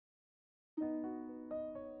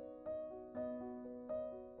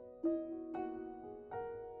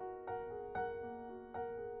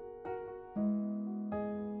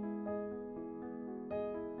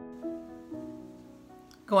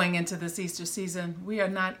Going into this Easter season, we are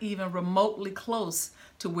not even remotely close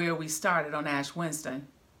to where we started on Ash Wednesday.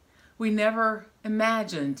 We never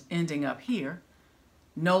imagined ending up here.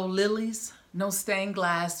 No lilies, no stained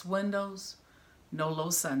glass windows, no low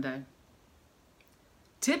Sunday.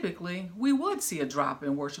 Typically, we would see a drop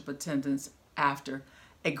in worship attendance after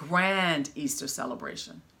a grand Easter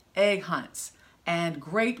celebration, egg hunts, and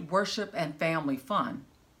great worship and family fun.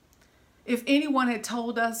 If anyone had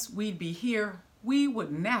told us we'd be here, we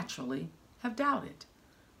would naturally have doubted.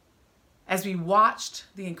 As we watched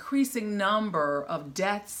the increasing number of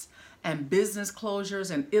deaths and business closures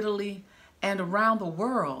in Italy and around the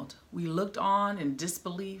world, we looked on in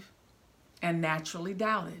disbelief and naturally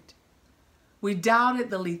doubted. We doubted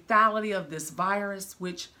the lethality of this virus,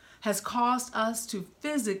 which has caused us to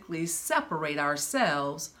physically separate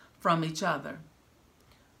ourselves from each other.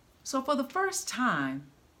 So for the first time,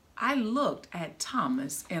 I looked at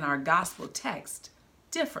Thomas in our gospel text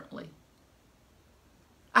differently.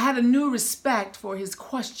 I had a new respect for his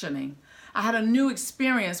questioning. I had a new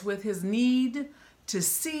experience with his need to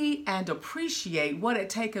see and appreciate what had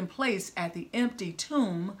taken place at the empty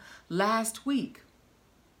tomb last week.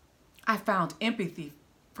 I found empathy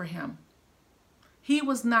for him. He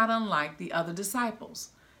was not unlike the other disciples,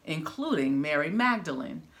 including Mary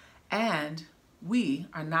Magdalene, and we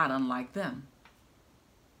are not unlike them.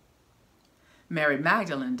 Mary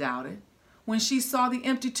Magdalene doubted when she saw the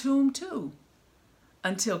empty tomb too.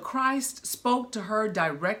 Until Christ spoke to her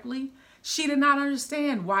directly, she did not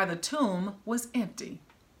understand why the tomb was empty.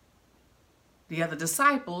 The other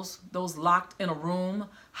disciples, those locked in a room,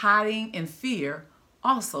 hiding in fear,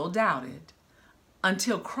 also doubted,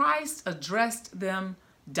 until Christ addressed them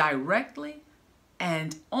directly,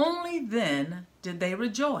 and only then did they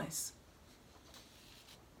rejoice.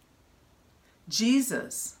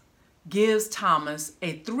 Jesus gives Thomas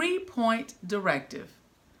a 3-point directive: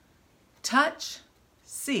 touch,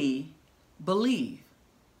 see, believe.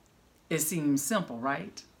 It seems simple,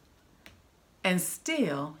 right? And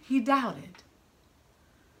still he doubted.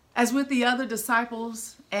 As with the other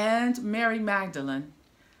disciples and Mary Magdalene,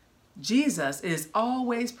 Jesus is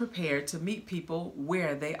always prepared to meet people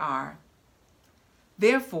where they are.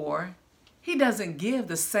 Therefore, he doesn't give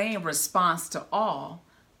the same response to all,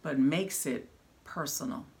 but makes it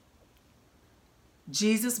personal.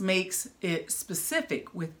 Jesus makes it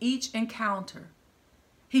specific with each encounter.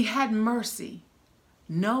 He had mercy,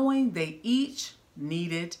 knowing they each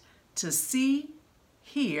needed to see,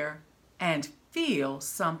 hear, and feel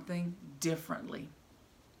something differently.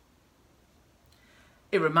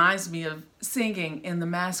 It reminds me of singing in the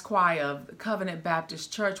mass choir of the Covenant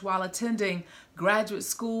Baptist Church while attending graduate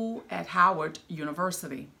school at Howard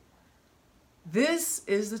University. This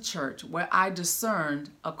is the church where I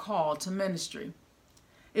discerned a call to ministry.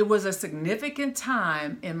 It was a significant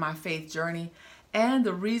time in my faith journey and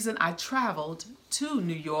the reason I traveled to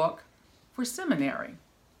New York for seminary.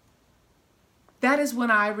 That is when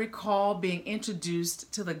I recall being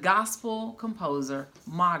introduced to the gospel composer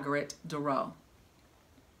Margaret Durow.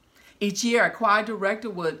 Each year, a choir director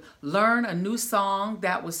would learn a new song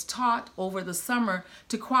that was taught over the summer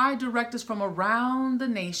to choir directors from around the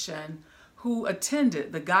nation who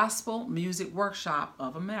attended the Gospel Music Workshop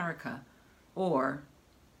of America, or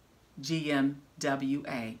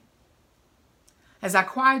GMWA. As our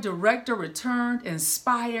choir director returned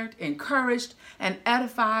inspired, encouraged, and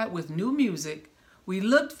edified with new music, we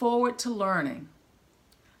looked forward to learning.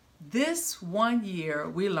 This one year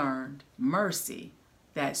we learned mercy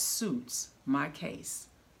that suits my case.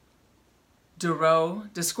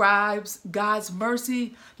 Durow describes God's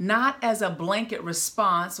mercy not as a blanket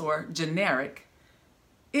response or generic.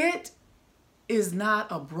 It is not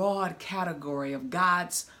a broad category of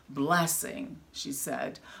God's blessing, she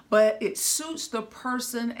said, but it suits the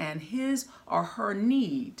person and his or her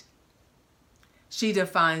need. She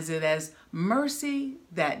defines it as mercy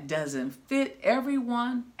that doesn't fit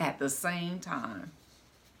everyone at the same time.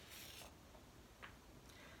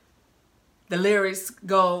 The lyrics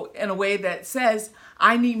go in a way that says,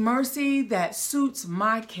 I need mercy that suits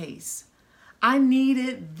my case. I need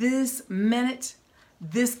it this minute,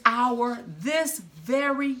 this hour, this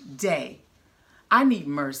very day. I need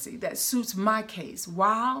mercy that suits my case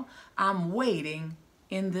while I'm waiting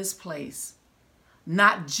in this place.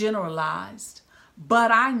 Not generalized,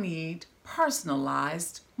 but I need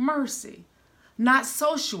personalized mercy. Not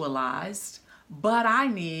socialized, but I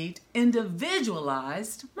need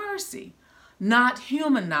individualized mercy. Not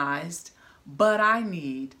humanized, but I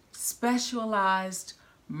need specialized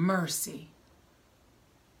mercy.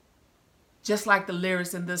 Just like the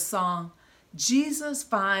lyrics in this song, Jesus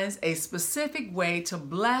finds a specific way to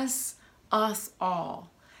bless us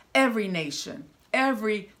all, every nation,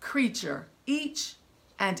 every creature, each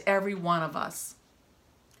and every one of us.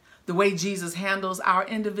 The way Jesus handles our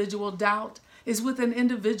individual doubt is with an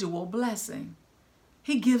individual blessing.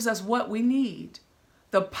 He gives us what we need.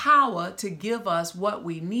 The power to give us what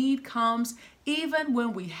we need comes even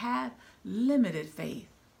when we have limited faith.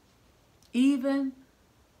 Even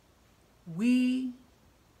we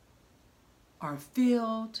are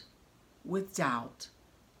filled with doubt.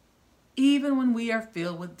 Even when we are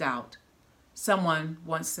filled with doubt. Someone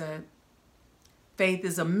once said, faith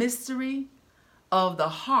is a mystery of the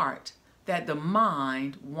heart that the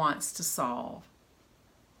mind wants to solve.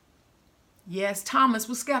 Yes, Thomas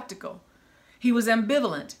was skeptical. He was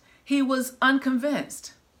ambivalent. He was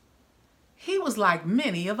unconvinced. He was like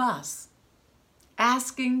many of us,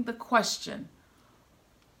 asking the question,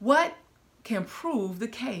 what can prove the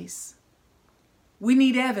case? We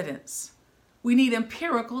need evidence. We need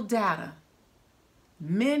empirical data.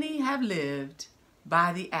 Many have lived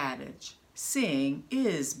by the adage, seeing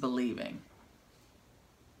is believing.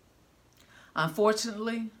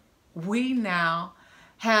 Unfortunately, we now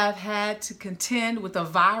have had to contend with a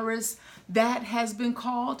virus that has been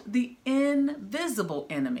called the invisible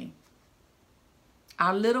enemy.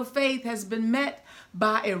 Our little faith has been met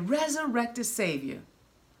by a resurrected Savior.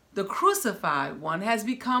 The crucified one has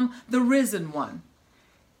become the risen one.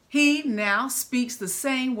 He now speaks the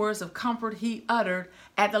same words of comfort he uttered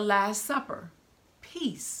at the Last Supper.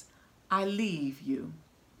 Peace I leave you.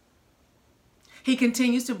 He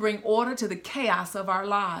continues to bring order to the chaos of our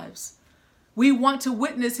lives. We want to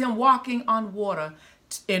witness him walking on water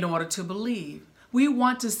in order to believe. We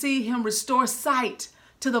want to see him restore sight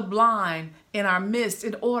to the blind in our midst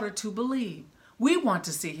in order to believe. We want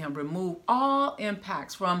to see him remove all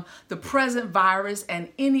impacts from the present virus and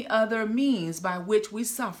any other means by which we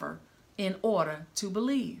suffer in order to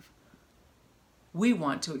believe. We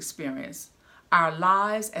want to experience our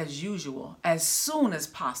lives as usual as soon as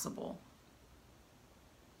possible.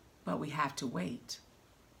 But we have to wait.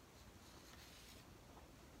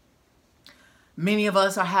 Many of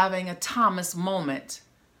us are having a Thomas moment,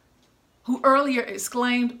 who earlier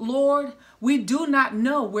exclaimed, Lord, we do not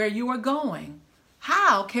know where you are going.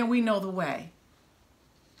 How can we know the way?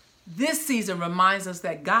 This season reminds us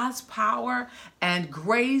that God's power and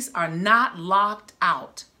grace are not locked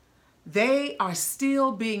out. They are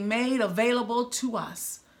still being made available to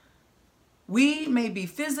us. We may be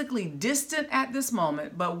physically distant at this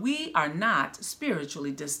moment, but we are not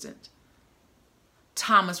spiritually distant.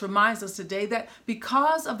 Thomas reminds us today that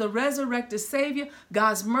because of the resurrected Savior,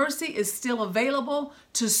 God's mercy is still available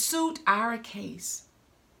to suit our case.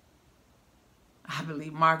 I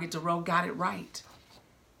believe Margaret Durow got it right.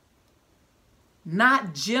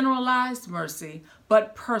 Not generalized mercy,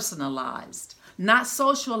 but personalized. Not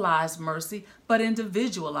socialized mercy, but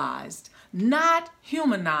individualized. Not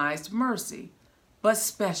humanized mercy, but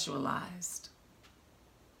specialized.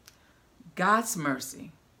 God's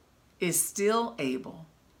mercy is still able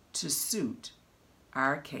to suit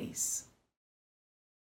our case.